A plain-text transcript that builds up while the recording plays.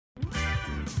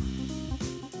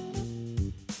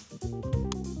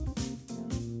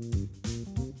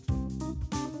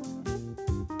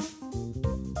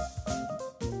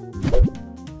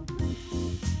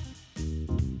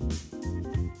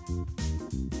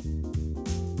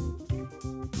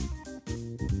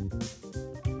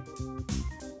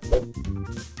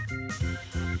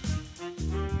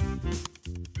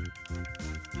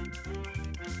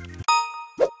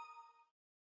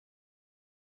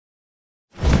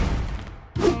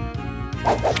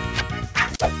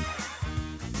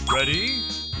Ready,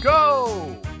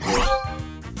 go!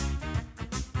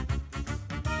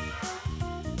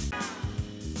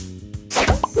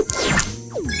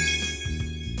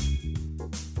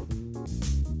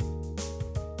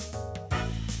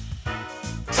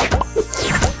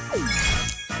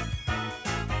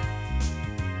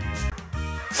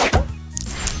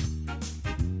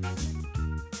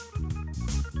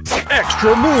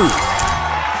 Extra move!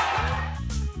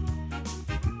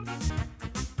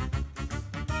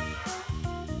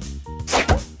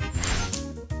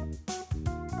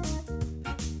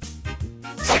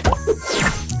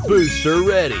 Booster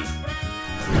ready.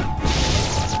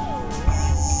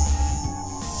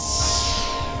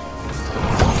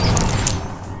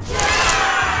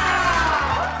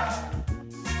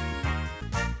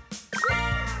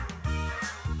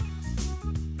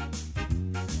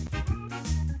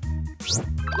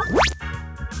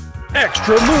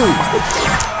 Extra move.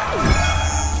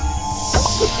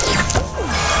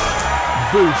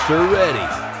 Booster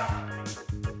ready.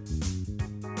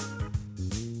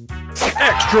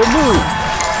 Extra move!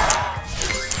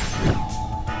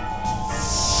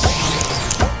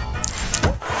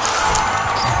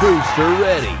 Booster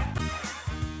ready.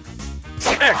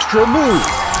 Extra move!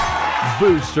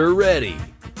 Booster ready.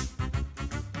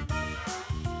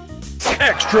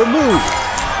 Extra move!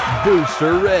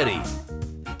 Booster ready.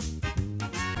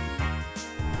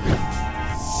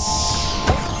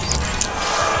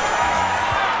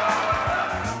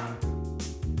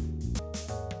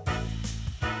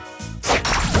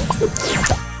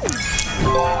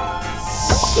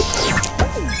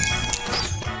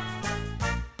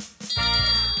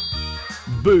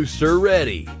 Booster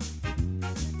ready.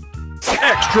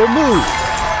 Extra move.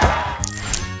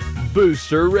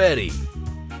 Booster ready.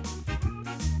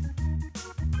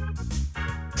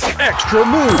 Extra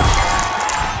move.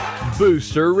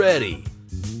 Booster ready.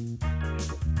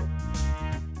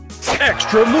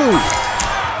 Extra move.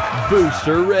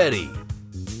 Booster ready.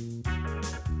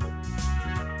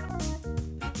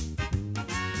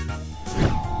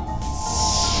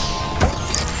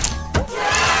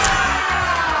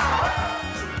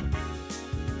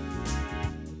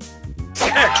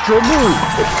 Extra move!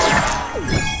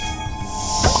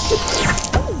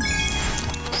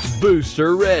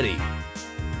 Booster ready.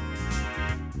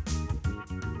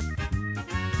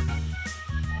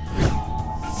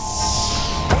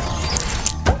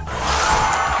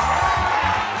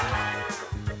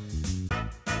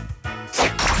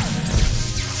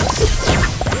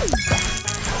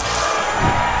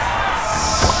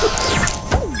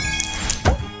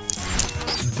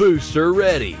 Booster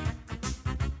ready.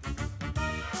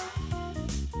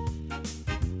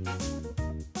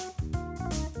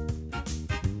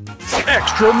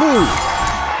 Extra move!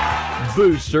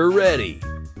 Booster ready.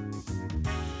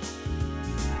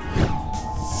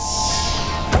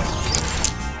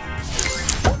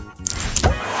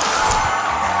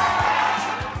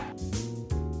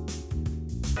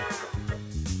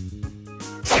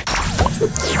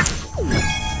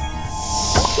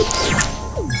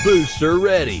 Booster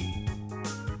ready.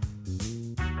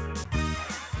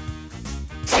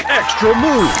 Extra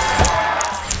move!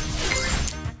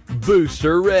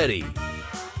 Booster ready.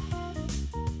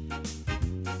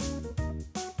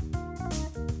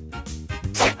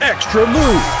 Extra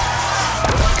move!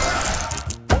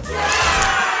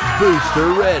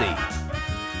 Booster ready.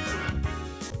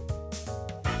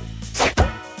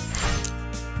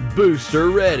 Booster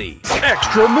ready.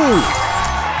 Extra move!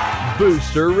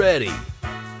 Booster ready.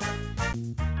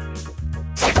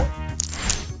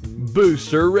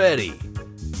 Booster ready.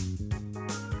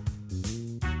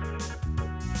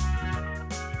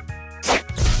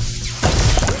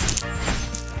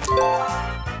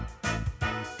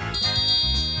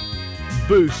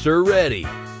 Booster ready.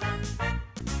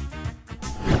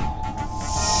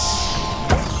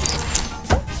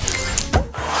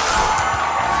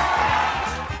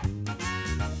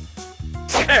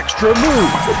 Extra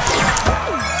move!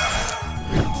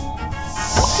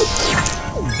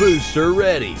 Booster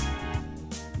ready.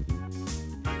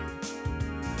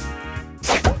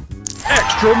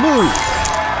 Extra move!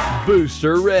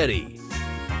 Booster ready.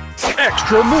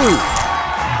 Extra move!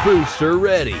 Booster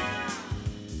ready.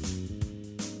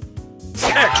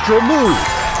 Extra move!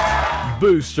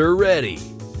 Booster ready.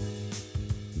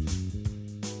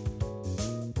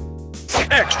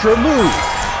 Extra move!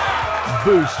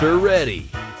 Booster ready.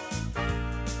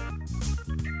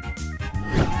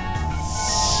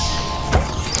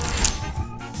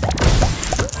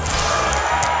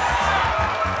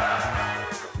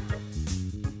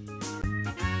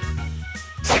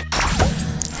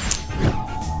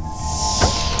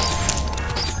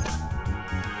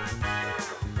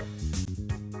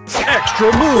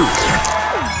 Extra move!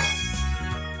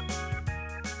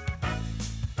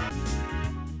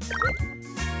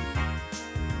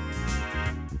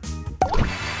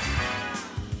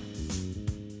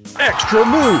 Extra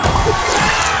move!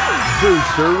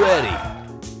 Booster ready!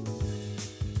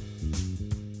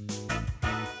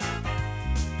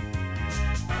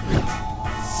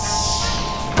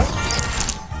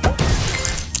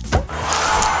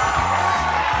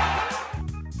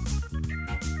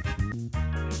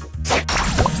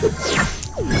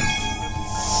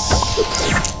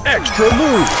 Extra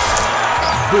move!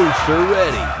 Booster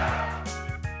ready!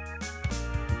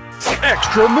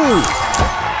 Extra move!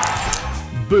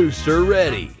 Booster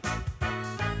ready!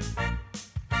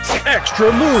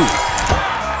 Extra move!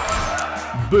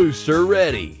 Booster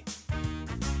ready!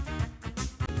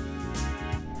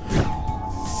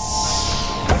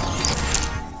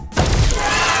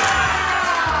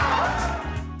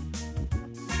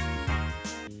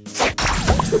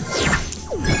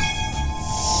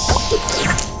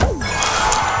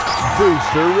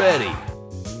 Booster ready!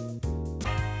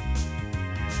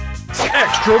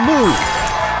 Extra move!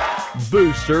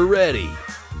 Booster ready!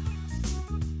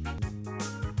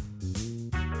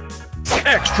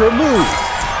 Extra move!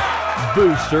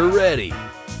 Booster ready!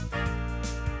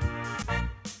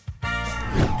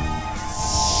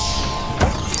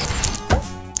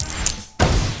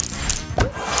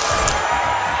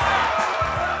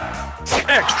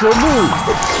 Extra move!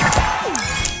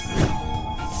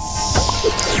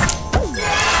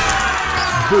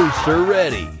 Booster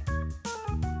ready!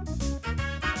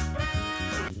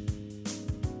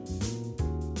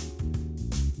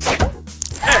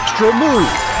 Extra move!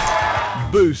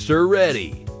 Booster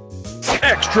ready!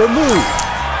 Extra move!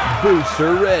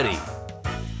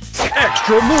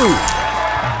 Booster ready!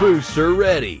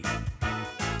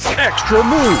 Extra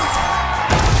move!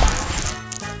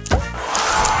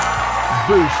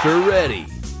 Booster ready!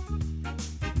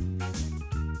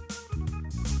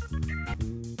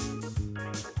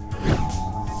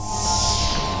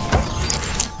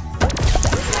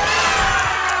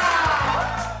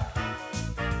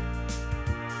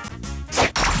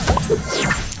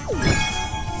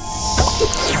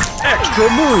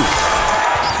 Extra move!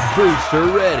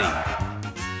 Booster ready!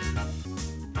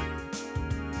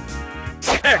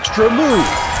 Extra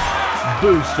move!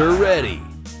 Booster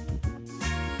ready!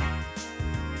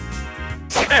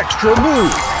 Extra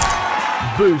move!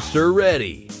 Booster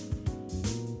ready!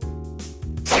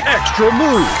 Extra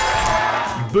move!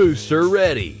 Booster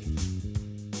ready!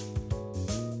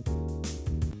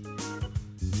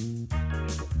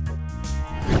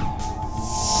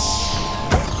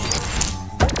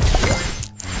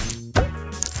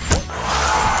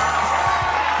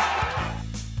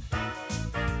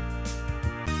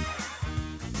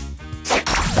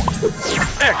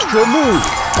 Extra move!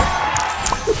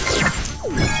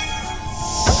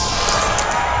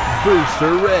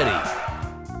 Booster ready!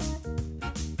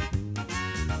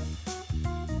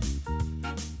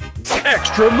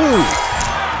 Extra move!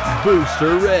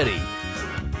 Booster ready!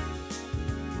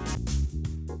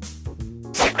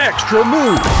 Extra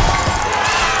move!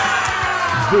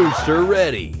 Booster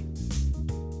ready!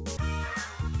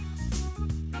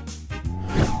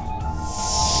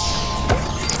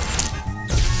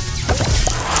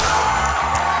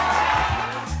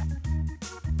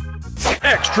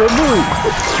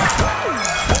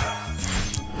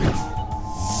 Extra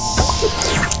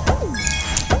move!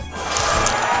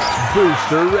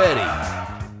 Booster ready!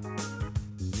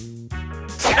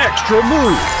 Extra move! Booster ready! Extra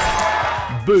move!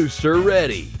 Booster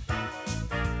ready!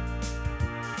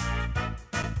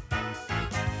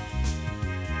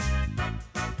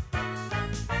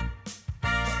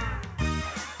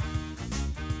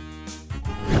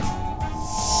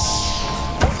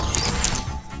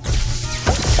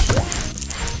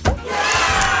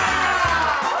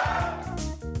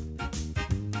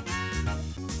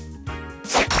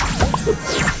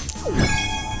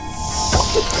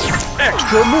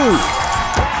 Extra move!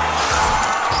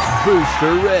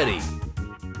 Booster ready!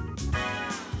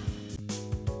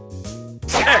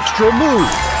 Extra move!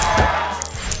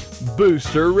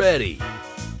 Booster ready!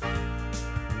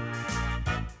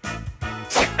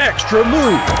 Extra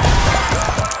move!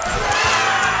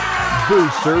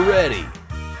 Booster ready!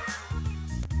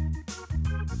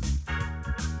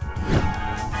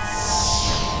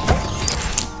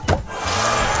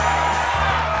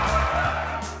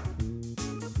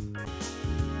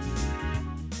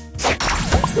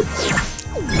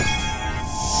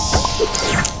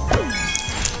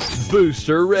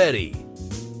 Booster ready!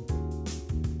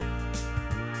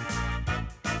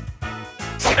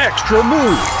 Extra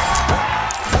move!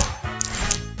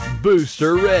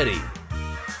 Booster ready!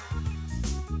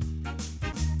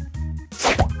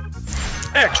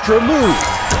 Extra move.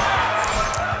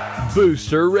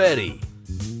 Booster ready.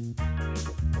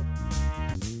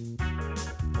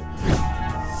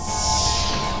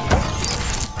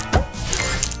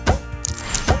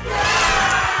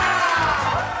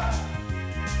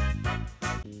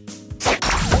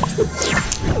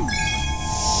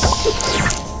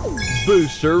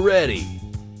 Booster ready.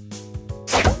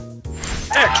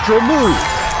 Extra move.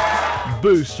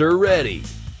 Booster ready.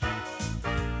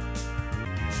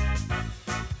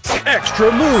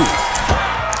 Extra move.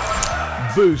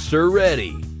 Booster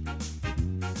ready.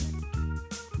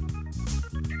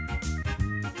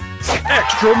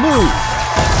 Extra move.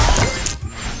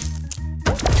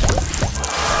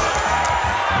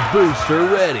 Booster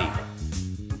ready.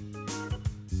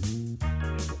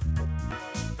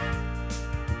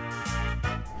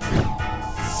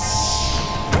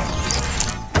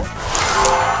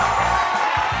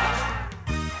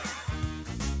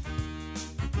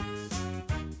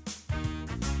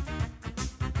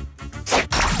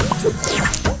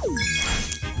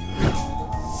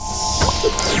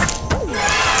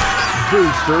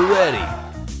 Booster ready.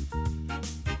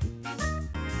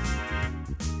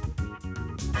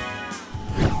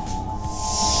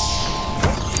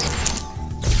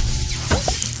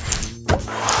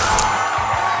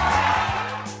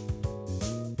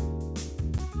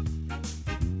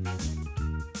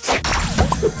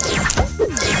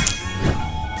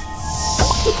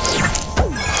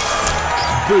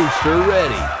 Booster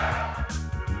ready.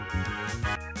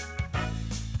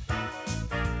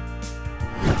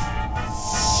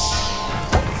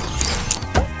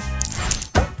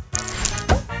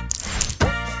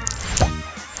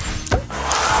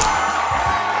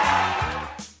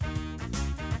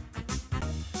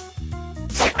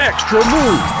 Extra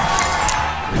move.